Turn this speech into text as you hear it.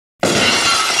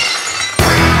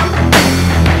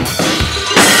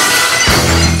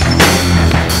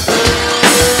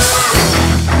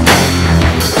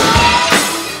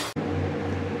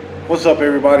What's up,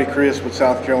 everybody? Chris with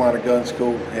South Carolina Gun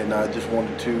School, and I just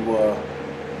wanted to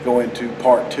go into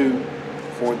part 2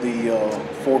 for the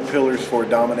 4 pillars for a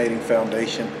dominating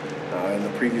foundation. In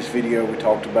the previous video we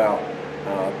talked about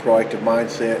proactive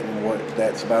mindset and what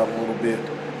that's about a little bit,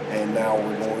 and now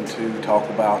we're going to talk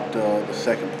about the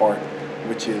second part,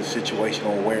 which is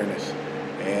situational awareness.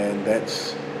 And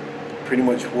that's pretty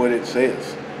much what it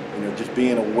says, you know, just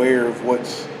being aware of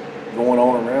what's going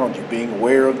on around you, being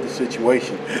aware of the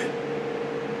situation.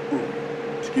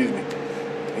 Excuse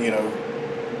me. You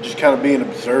know, just kind of being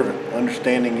observant,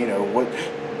 understanding, you know,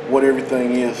 what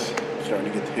everything is. I'm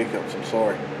starting to get the hiccups, I'm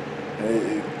sorry.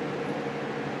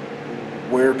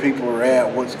 Where people are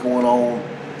at, what's going on.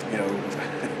 You know,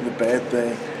 the bad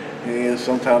thing is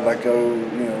sometimes I go,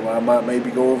 you know, I might maybe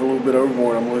go over a little bit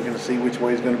overboard. I'm looking to see which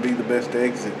way is going to be the best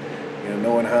exit. You know,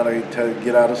 knowing how to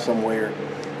get out of somewhere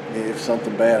if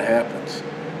something bad happens.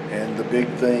 And the big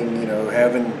thing, you know,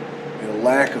 having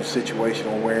lack of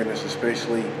situational awareness,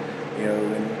 especially, you know,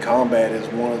 in combat, is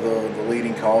one of the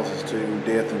leading causes to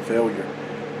death and failure.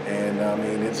 And I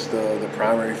mean, it's the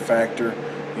primary factor,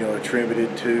 you know,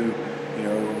 attributed to, you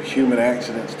know, human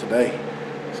accidents today.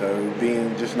 So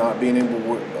just not being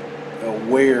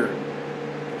aware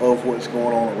of what's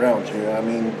going on around you. I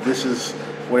mean, this is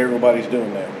what everybody's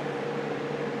doing now.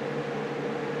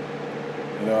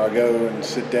 You know, I go and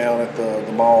sit down at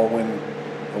the mall when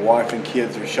the wife and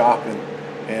kids are shopping,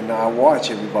 and I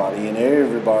watch everybody, and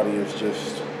everybody is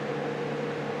just,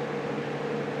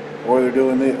 or they're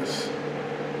doing this,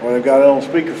 or they've got it on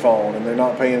speakerphone and they're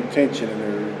not paying attention, and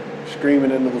they're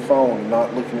screaming into the phone and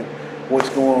not looking at what's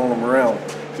going on around.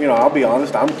 You know, I'll be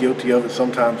honest, I'm guilty of it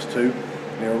sometimes too.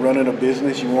 You know, running a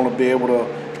business, you want to be able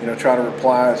to, you know, try to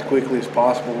reply as quickly as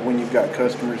possible when you've got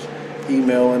customers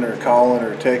emailing or calling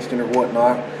or texting or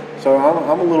whatnot. So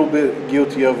I'm a little bit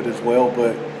guilty of it as well,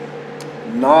 but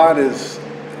not as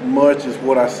much as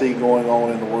what I see going on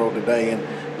in the world today,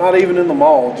 and not even in the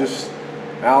mall, just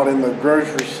out in the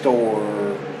grocery store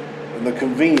or in the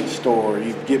convenience store.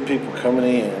 You get people coming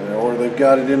in, or they've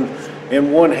got it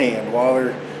in one hand while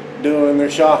they're doing their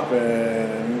shopping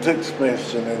and text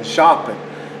messaging and shopping.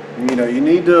 You know, you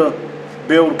need to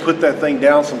be able to put that thing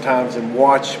down sometimes and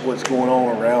watch what's going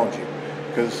on around you,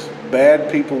 because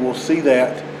bad people will see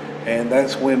that, and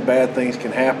that's when bad things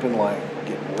can happen, like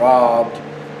getting robbed,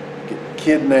 getting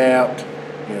kidnapped,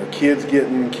 you know, kids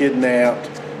getting kidnapped.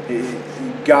 You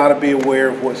got to be aware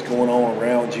of what's going on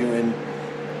around you, and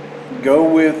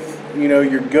go with, you know,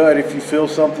 your gut. If you feel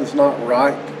something's not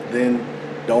right, then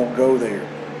don't go there.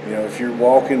 You know, if you're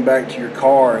walking back to your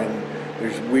car and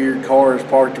there's weird cars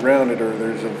parked around it, or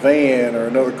there's a van or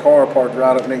another car parked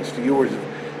right up next to yours,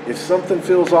 if something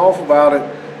feels off about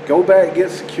it, go back, get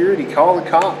security, call the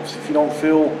cops if you don't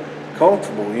feel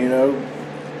comfortable. You know,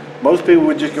 most people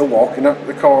would just go walking up to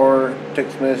the car,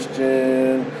 text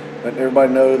messaging, let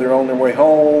everybody know they're on their way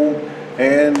home,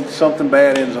 and something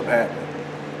bad ends up happening.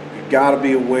 You've got to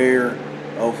be aware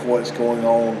of what's going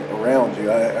on around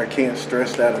you. I can't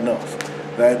stress that enough.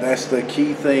 That's the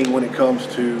key thing when it comes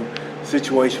to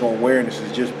situational awareness,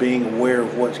 is just being aware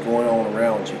of what's going on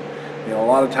around you. You know, a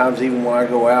lot of times, even when I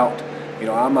go out, you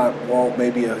know, I might walk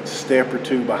maybe a step or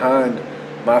two behind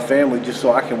my family just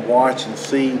so I can watch and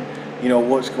see, you know,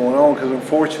 what's going on, because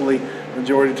unfortunately,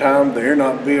 majority of the time, they're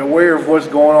not being aware of what's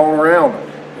going on around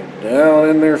them. They're down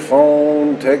in their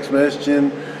phone, text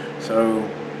messaging. So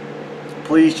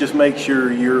please just make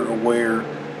sure you're aware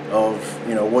of,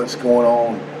 you know, what's going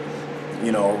on,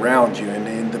 you know, around you.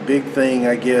 And the big thing,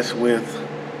 I guess, with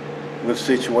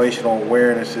situational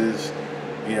awareness is,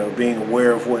 you know, being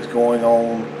aware of what's going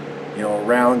on, you know,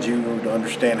 around you, to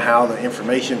understand how the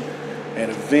information and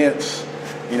events,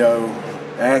 you know,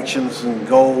 actions and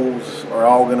goals are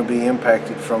all going to be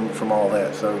impacted from all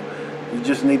that. So you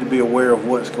just need to be aware of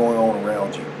what's going on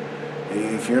around you.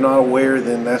 If you're not aware,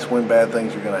 then that's when bad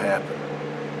things are going to happen.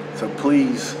 So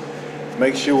please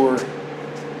make sure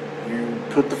you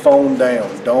put the phone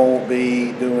down. Don't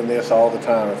be doing this all the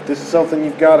time. If this is something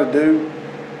you've got to do,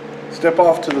 step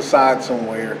off to the side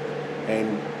somewhere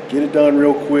and get it done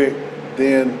real quick,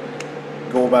 then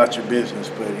go about your business.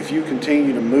 But if you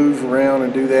continue to move around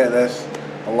and do that, that's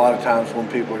a lot of times when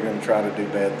people are going to try to do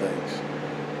bad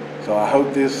things. So I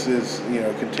hope this is, you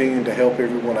know, continuing to help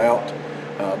everyone out.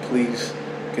 Please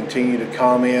continue to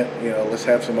comment. You know, let's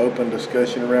have some open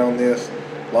discussion around this.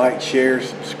 Like, share,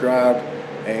 subscribe,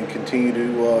 and continue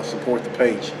to support the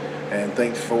page. And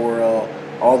thanks for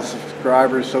all the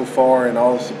subscribers so far and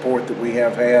all the support that we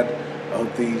have had. I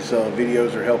hope these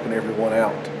videos are helping everyone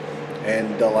out.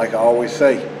 And like I always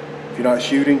say, if you're not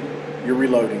shooting, you're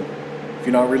reloading. If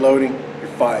you're not reloading, you're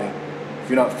fighting. If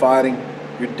you're not fighting,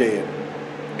 you're dead.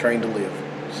 Train to live.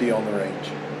 See you on the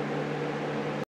range.